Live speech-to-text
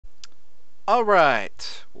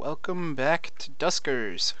Alright, welcome back to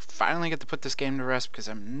Duskers. Finally get to put this game to rest because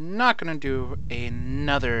I'm not going to do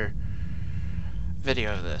another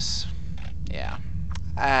video of this. Yeah.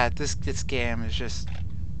 This game is just,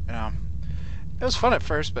 you know, it was fun at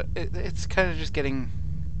first, but it's kind of just getting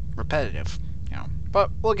repetitive, you know.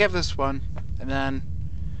 But we'll give this one, and then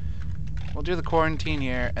we'll do the quarantine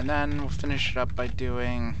here, and then we'll finish it up by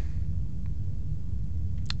doing...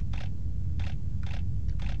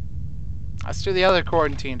 Let's do the other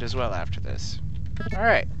quarantined as well after this.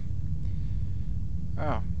 Alright.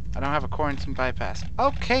 Oh, I don't have a quarantine bypass.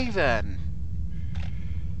 Okay then.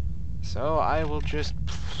 So I will just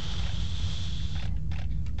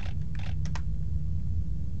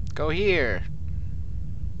go here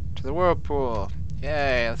to the whirlpool.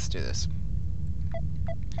 Yay, let's do this.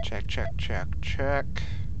 Check, check, check, check.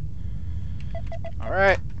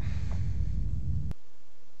 Alright.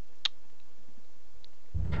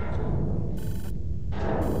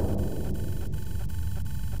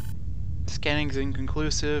 Scanning's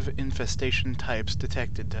inconclusive. Infestation types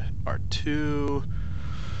detected are 2.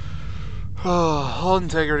 Hull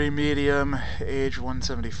integrity medium. Age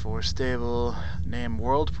 174 stable. Name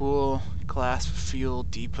Whirlpool. Class fuel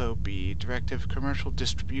depot B. Directive commercial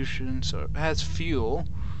distribution. So it has fuel.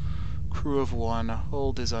 Crew of 1.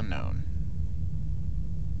 Hold is unknown.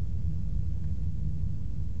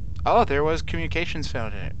 Oh, there was communications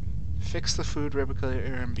found in it. Fix the food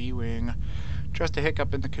replicator in B wing. Just a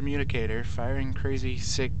hiccup in the communicator, firing crazy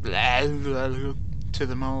sick to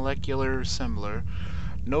the molecular assembler.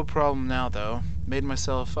 No problem now though. Made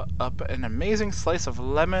myself up an amazing slice of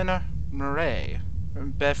lemon meringue.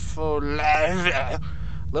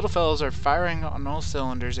 Little fellows are firing on all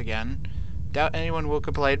cylinders again. Doubt anyone will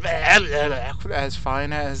complain as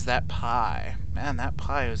fine as that pie. Man, that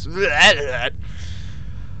pie is...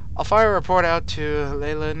 I'll fire a report out to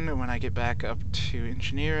Leyland when I get back up to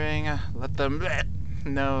engineering. Let them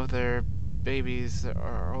know their babies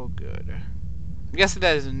are all good. I'm guessing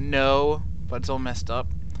that is no, but it's all messed up.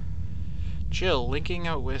 Jill, linking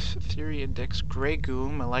out with theory index gray goo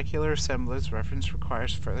molecular assemblage reference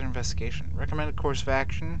requires further investigation. Recommended course of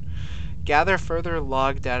action. Gather further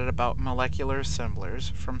log data about molecular assemblers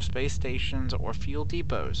from space stations or fuel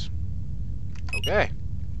depots. Okay.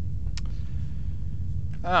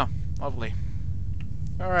 Oh, lovely.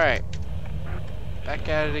 Alright. Back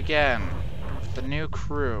at it again. With the new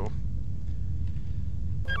crew.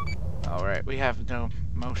 Alright, we have no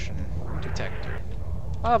motion detector.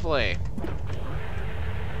 Lovely.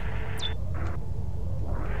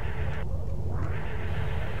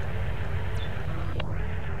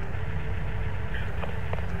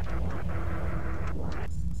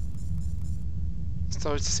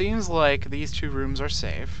 So it seems like these two rooms are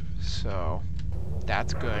safe, so...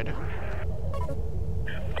 that's good.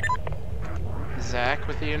 Zach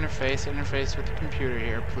with the interface with the computer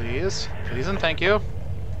here, please. Please and thank you.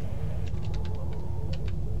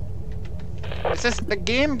 It's just, the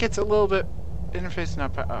game gets a little bit... Interface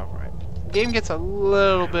not... oh, right. The game gets a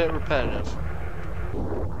little bit repetitive.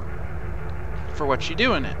 For what you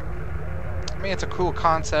do in it. I mean, it's a cool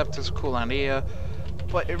concept, it's a cool idea,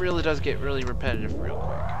 but it really does get really repetitive real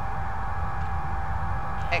quick.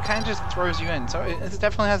 It kind of just throws you in. So it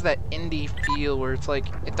definitely has that indie feel where it's like,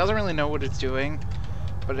 it doesn't really know what it's doing,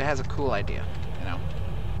 but it has a cool idea, you know?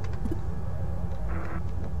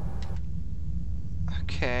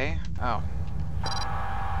 Okay. Oh.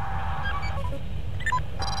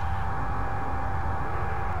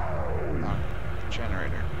 Oh,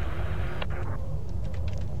 generator.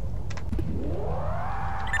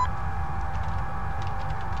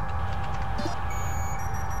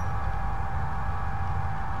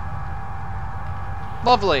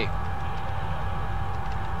 Lovely.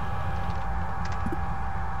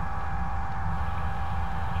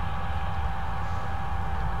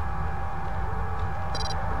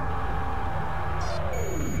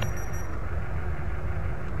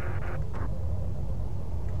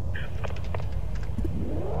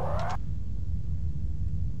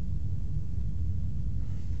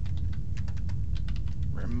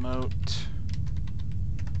 Remote.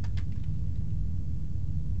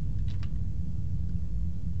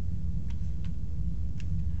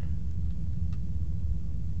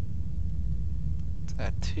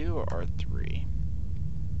 That 2 or 3?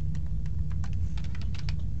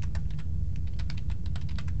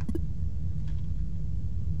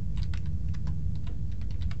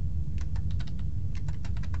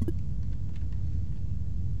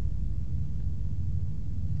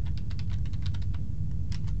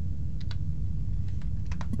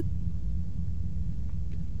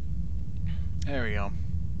 There we go.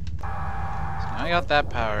 So now I got that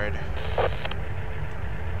powered.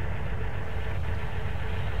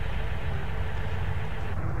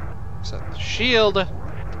 So the shield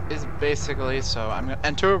is basically, so I'm gonna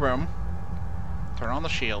enter a room, turn on the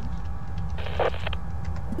shield.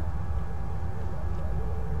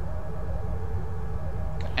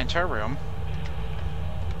 Enter a room.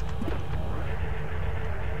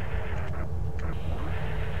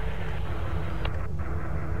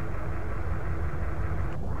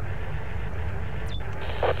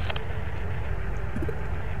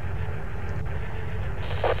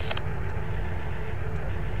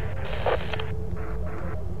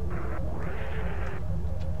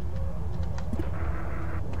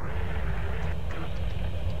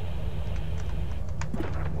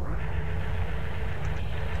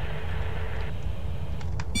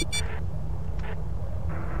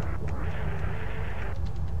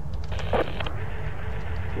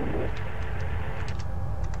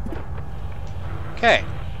 Okay.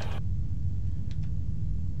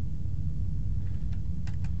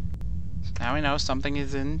 So now we know something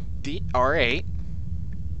is in DR8.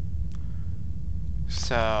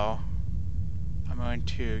 So I'm going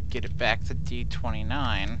to get it back to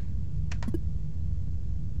D29.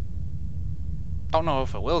 Don't know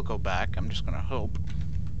if it will go back, I'm just gonna hope.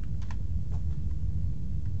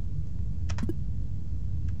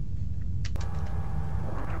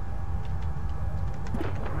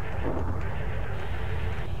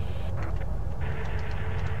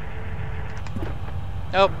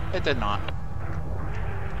 Nope, it did not.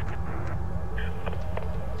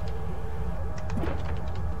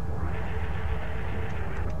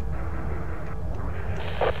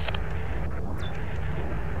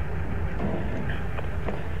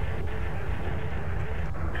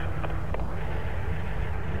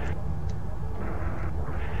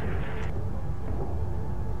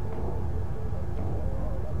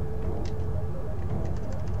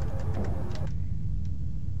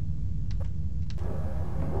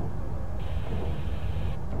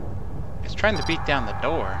 It's trying to beat down the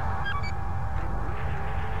door.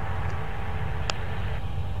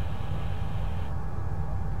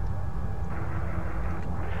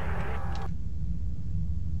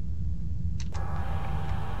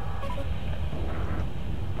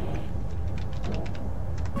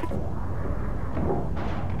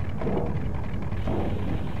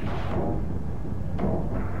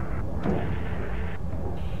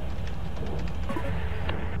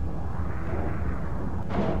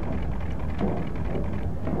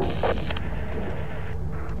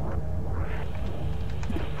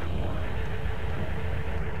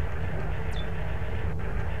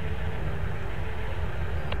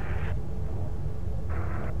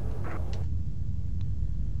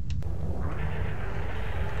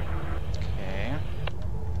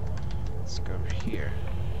 Here.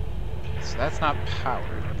 So that's not powered.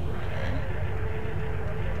 Okay.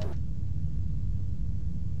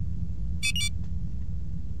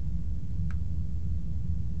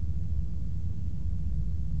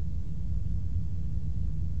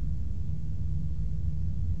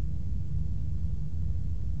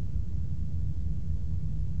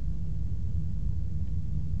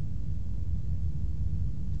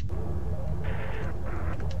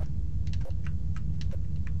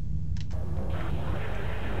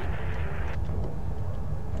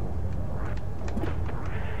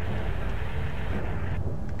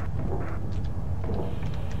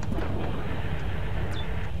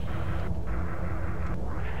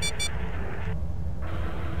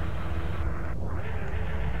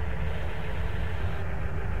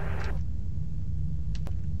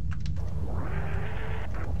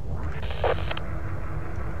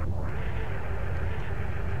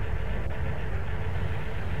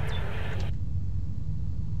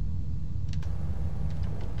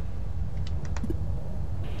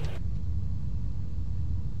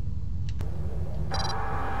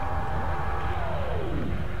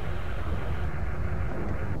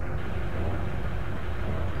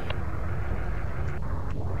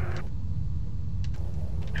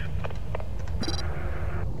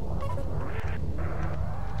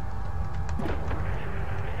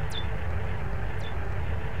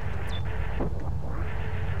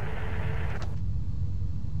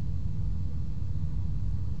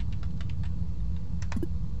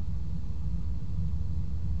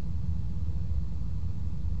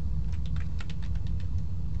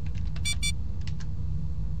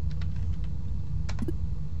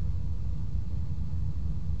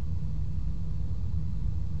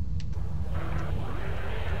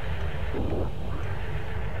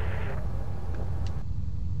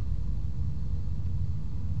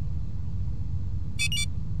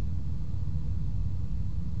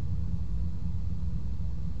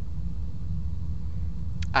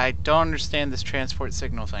 I don't understand this transport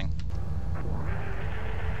signal thing.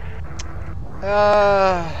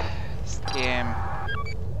 This game.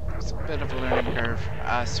 It's a bit of a learning curve,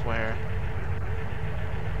 I swear.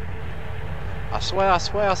 I swear, I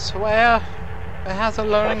swear, I swear. It has a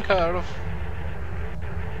learning curve.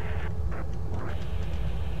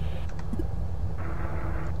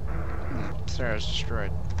 Sarah's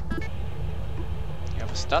destroyed. You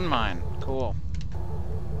have a stun mine. Cool.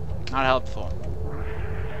 Not helpful.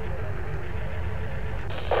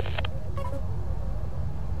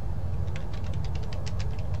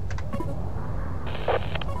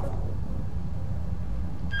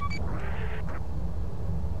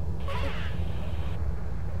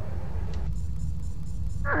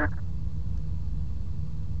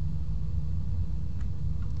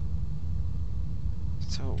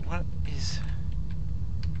 So what is...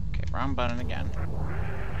 Okay, wrong button again.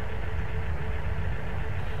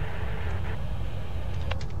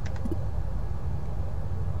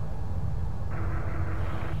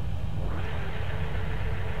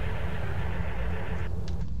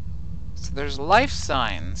 So there's life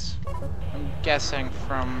signs. I'm guessing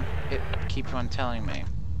from it keep on telling me.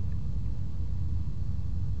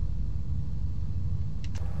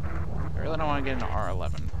 I really don't want to get into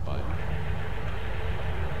R11, but...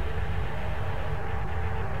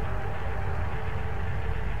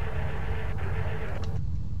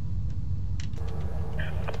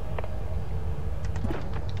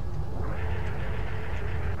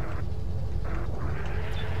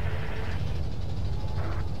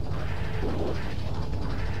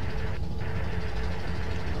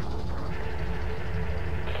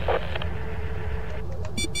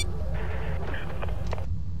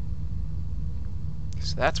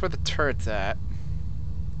 So that's where the turret's at.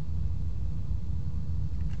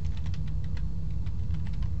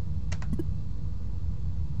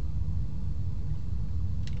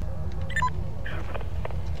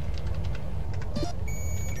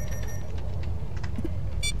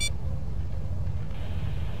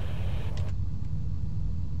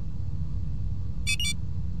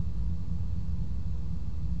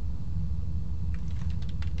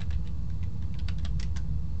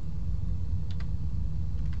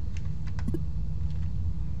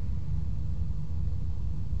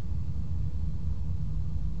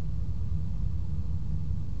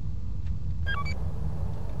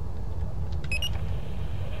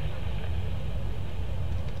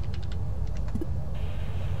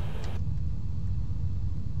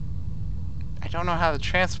 I don't know how to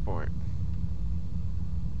transport.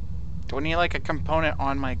 Do I need like a component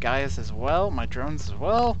on my guys as well? My drones as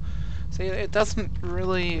well? See, it doesn't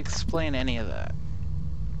really explain any of that.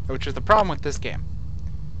 Which is the problem with this game.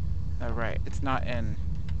 Oh, right, it's not in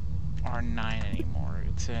R9 anymore.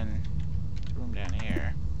 It's in the room down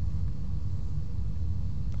here.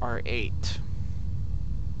 R8.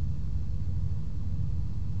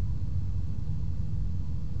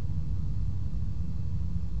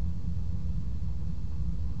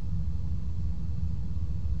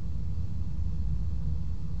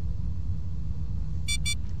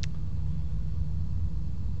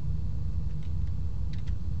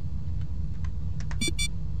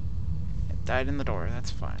 It died in the door,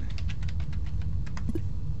 that's fine.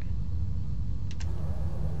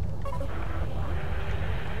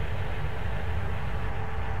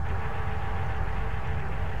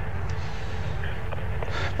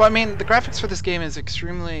 Well, I mean, the graphics for this game is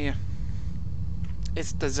extremely...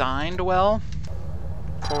 It's designed well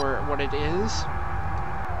for what it is.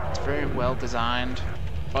 It's very well designed.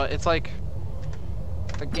 But it's like...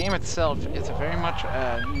 The game itself is very much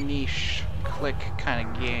a niche, click kind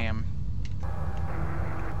of game.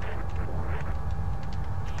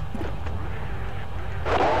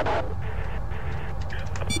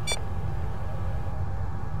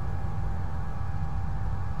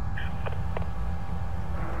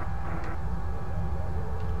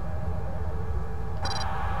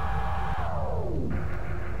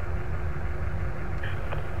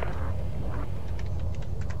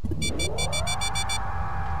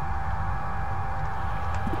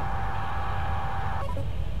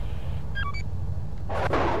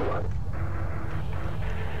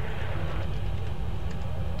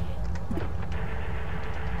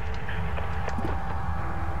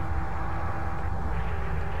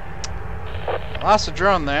 Lost a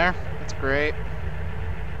drone there. That's great.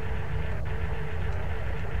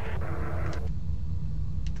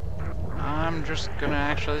 I'm just gonna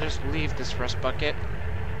actually just leave this rust bucket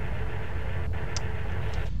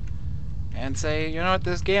and say, you know what,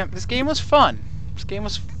 this game was fun. This game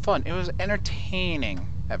was fun. It was entertaining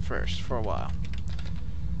at first for a while.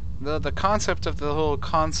 The concept of the whole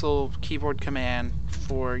console keyboard command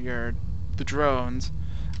for the drones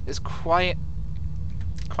is quite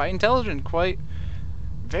intelligent,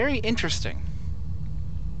 very interesting.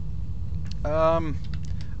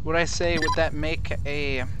 Would I say would that make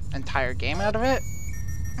a entire game out of it?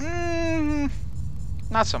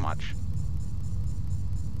 Not so much.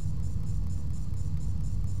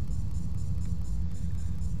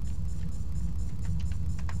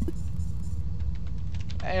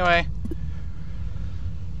 Anyway,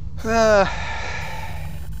 got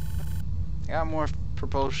more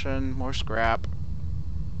propulsion, more scrap.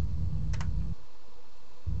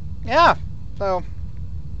 Yeah, so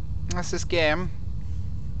that's this game.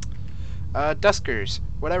 Duskers.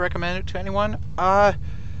 Would I recommend it to anyone? I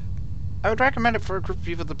would recommend it for a group of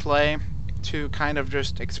people to play, to kind of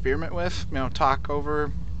just experiment with, talk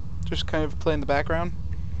over, just kind of play in the background.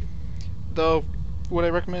 Though, would I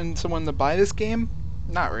recommend someone to buy this game?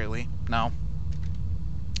 Not really, no.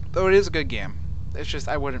 Though it is a good game. It's just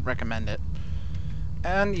I wouldn't recommend it.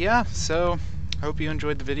 And yeah, so I hope you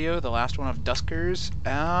enjoyed the video, the last one of Duskers,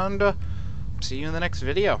 and see you in the next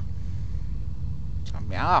video. So,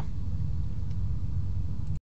 yeah.